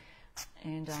room.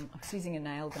 And I was using a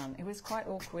nail gun. It was quite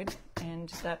awkward, and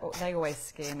they always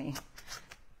scare me.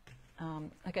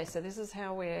 Okay, so this is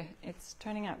how it's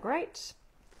turning out great.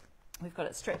 We've got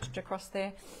it stretched across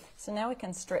there. So now we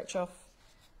can stretch off,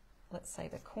 let's say,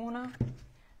 the corner,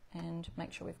 and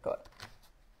make sure we've got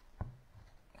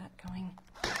that going.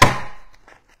 You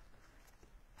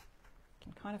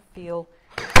can kind of feel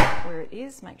where it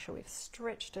is. Make sure we've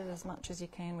stretched it as much as you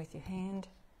can with your hand.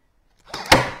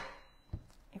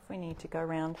 If we need to go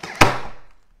around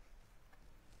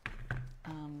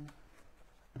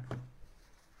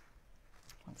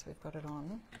once we've got it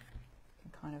on, you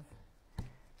can kind of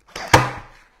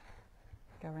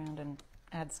go around and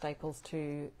add staples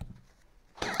to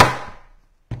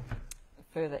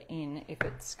further in if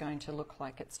it's going to look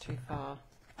like it's too far.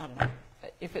 I don't know.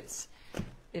 If it's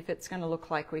going to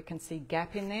look like we can see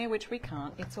gap in there, which we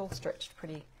can't. It's all stretched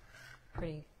pretty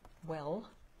well.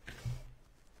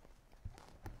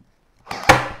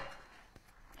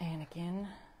 And again,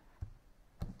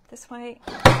 this way.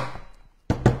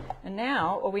 And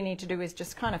now all we need to do is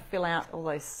just kind of fill out all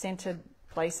those centered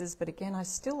places. But again, I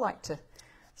still like to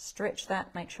stretch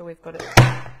that, make sure we've got it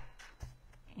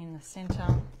in the center.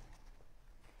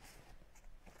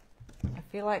 I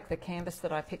feel like the canvas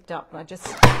that I picked up, I just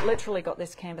literally got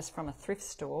this canvas from a thrift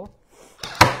store,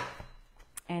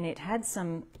 and it had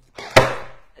some,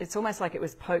 it's almost like it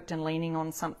was poked and leaning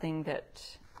on something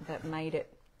that made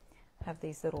it have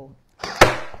these little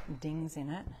dings in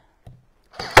it.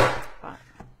 But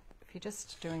if you're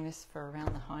just doing this for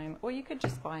around the home, or you could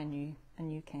just buy a new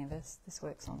canvas. This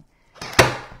works on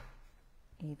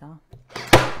either.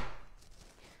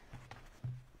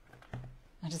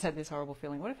 I just had this horrible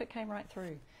feeling. What if it came right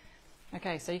through?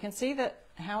 Okay, so you can see that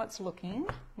how it's looking.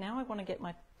 Now I want to get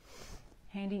my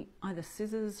handy either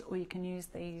scissors, or you can use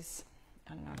these,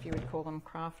 I don't know if you would call them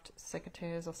craft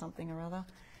secateurs or something or other,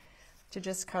 to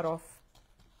just cut off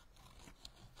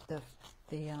the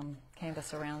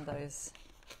canvas around those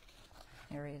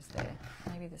areas there.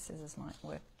 Maybe the scissors might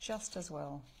work just as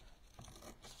well.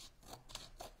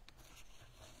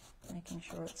 Making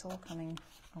sure it's all coming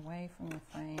away from the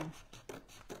frame.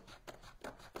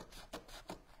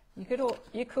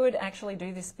 You could actually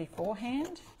do this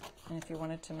beforehand, and if you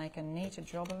wanted to make a neater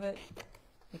job of it,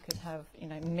 you could have,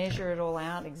 measure it all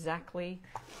out exactly.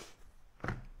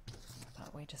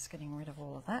 But we're just getting rid of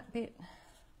all of that bit.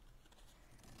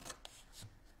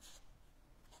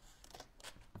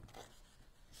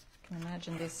 You can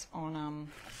imagine this on,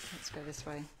 let's go this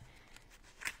way.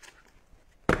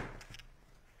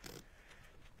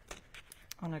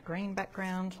 On a green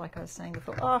background, like I was saying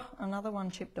before. Oh, another one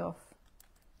chipped off.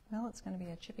 Well, it's going to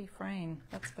be a chippy frame,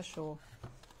 that's for sure.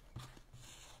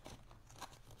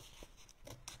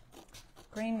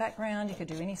 Green background, you could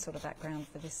do any sort of background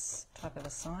for this type of a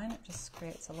sign. It just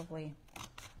creates a lovely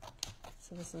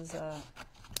So this is a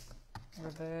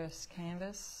reverse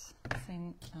canvas. I've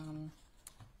seen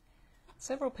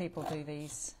several people do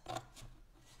these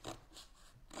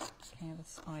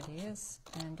canvas ideas,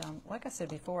 and like I said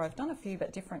before, I've done a few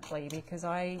but differently, because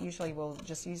I usually will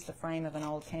just use the frame of an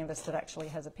old canvas that actually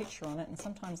has a picture on it, and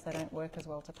sometimes they don't work as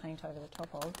well to paint over the top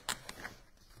of.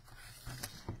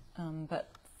 But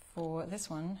for this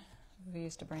one, we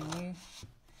used a brand new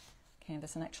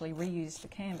canvas and actually reuse the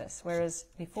canvas, whereas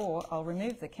before I'll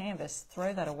remove the canvas,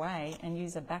 throw that away, and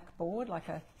use a backboard, like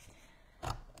a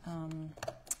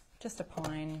just a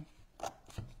pine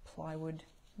plywood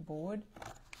board,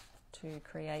 to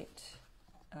create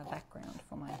a background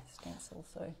for my stencil.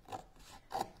 So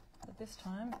but this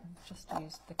time I've just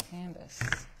used the canvas,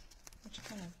 which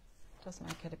kind of does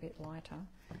make it a bit lighter.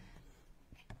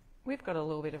 We've got a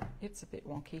little bit of, it's a bit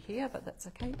wonky here, but that's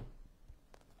okay.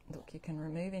 Look, you can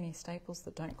remove any staples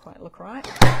that don't quite look right.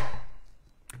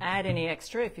 Add any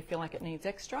extra if you feel like it needs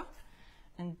extra.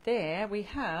 And there we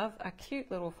have a cute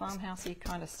little farmhousey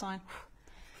kind of sign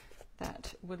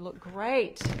that would look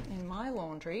great in my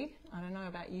laundry. I don't know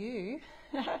about you.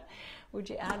 Would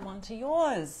you add one to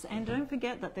yours? And don't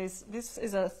forget that this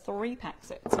is a 3-pack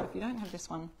set, so if you don't have this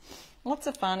one, lots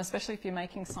of fun, especially if you're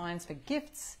making signs for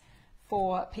gifts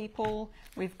for people.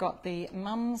 We've got the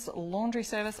Mum's Laundry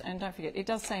Service, and don't forget, it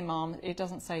does say mum, it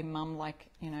doesn't say mum like,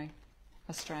 you know,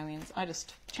 Australians. I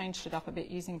just changed it up a bit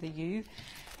using the U.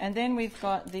 And then we've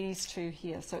got these two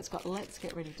here. So it's got Let's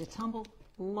Get Ready to Tumble.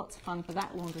 Lots of fun for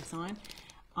that laundry sign.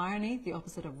 Irony, the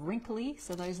opposite of wrinkly.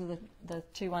 So those are the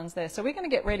two ones there. So we're going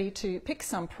to get ready to pick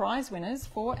some prize winners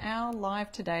for our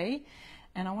live today.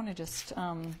 And I want to just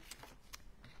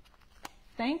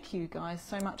thank you guys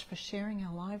so much for sharing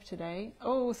our live today.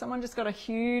 Oh, someone just got a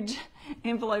huge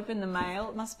envelope in the mail.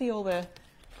 It must be all the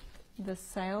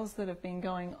sales that have been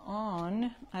going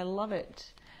on. I love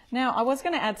it. Now, I was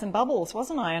going to add some bubbles,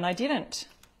 wasn't I? And I didn't.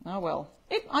 Oh, well.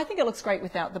 I think it looks great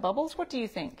without the bubbles. What do you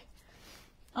think?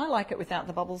 I like it without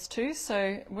the bubbles too,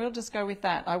 so we'll just go with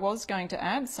that. I was going to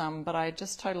add some, but I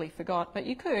just totally forgot. But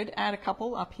you could add a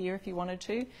couple up here if you wanted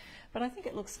to. But I think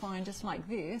it looks fine just like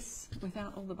this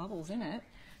without all the bubbles in it.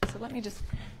 So let me just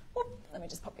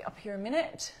pop you up here a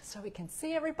minute so we can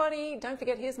see everybody. Don't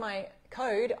forget, here's my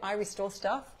code,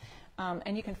 iRestoreStuff.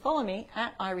 And you can follow me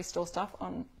at iRestoreStuff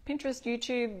on Pinterest,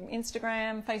 YouTube,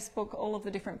 Instagram, Facebook, all of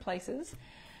the different places.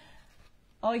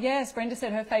 Oh yes, Brenda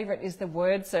said her favourite is the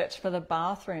word search for the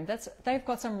bathroom. They've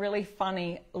got some really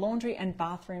funny laundry and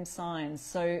bathroom signs.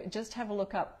 So just have a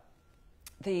look up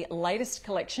the latest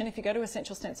collection. If you go to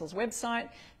Essential Stencils website,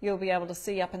 you'll be able to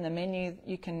see up in the menu,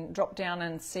 you can drop down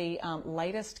and see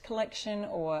latest collection,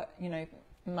 or, you know,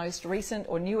 most recent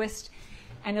or newest.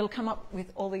 And it'll come up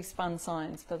with all these fun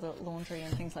signs for the laundry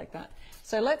and things like that.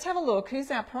 So let's have a look. Who's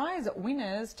our prize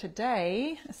winners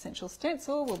today? Essential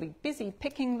Stencil. We'll be busy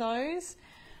picking those.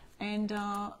 And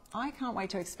I can't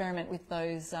wait to experiment with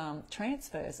those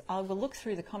transfers. I will look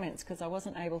through the comments because I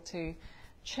wasn't able to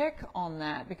check on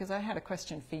that because I had a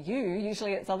question for you.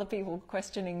 Usually it's other people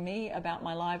questioning me about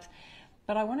my lives.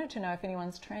 But I wanted to know if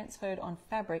anyone's transferred on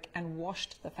fabric and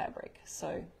washed the fabric.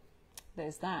 So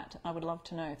there's that. I would love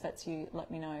to know. If that's you,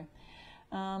 let me know.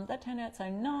 That turned out so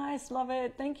nice. Love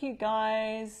it. Thank you,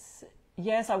 guys.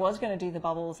 Yes, I was going to do the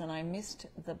bubbles and I missed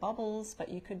the bubbles, but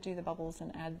you could do the bubbles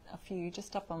and add a few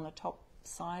just up on the top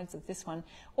sides of this one.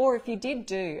 Or if you did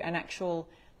do an actual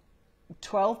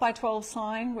 12 by 12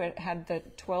 sign where it had the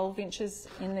 12 inches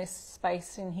in this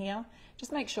space in here,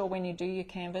 just make sure when you do your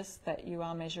canvas that you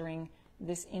are measuring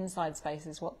this inside space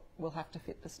is what will have to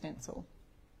fit the stencil.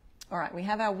 All right, we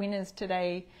have our winners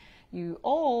today, you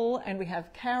all, and we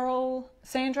have Carol,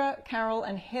 Sandra, Carol,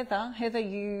 and Heather. Heather,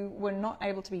 you were not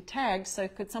able to be tagged, so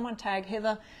could someone tag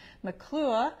Heather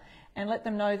McClure and let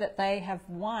them know that they have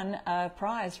won a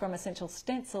prize from Essential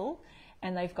Stencil,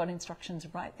 and they've got instructions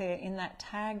right there in that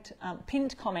tagged,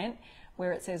 pinned comment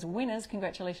where it says winners,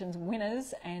 congratulations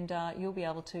winners, and you'll be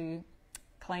able to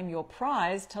claim your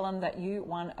prize. Tell them that you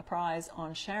won a prize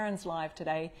on Sharon's live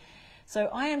today. So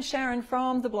I am Sharon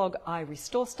from the blog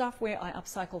iRestoreStuff, where I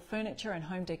upcycle furniture and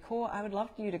home decor. I would love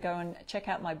you to go and check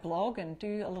out my blog and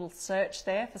do a little search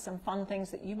there for some fun things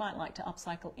that you might like to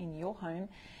upcycle in your home.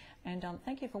 And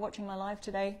thank you for watching my live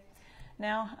today.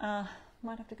 Now,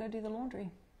 might have to go do the laundry.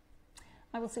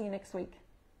 I will see you next week.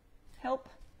 Help,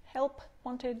 help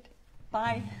wanted.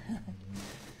 Bye.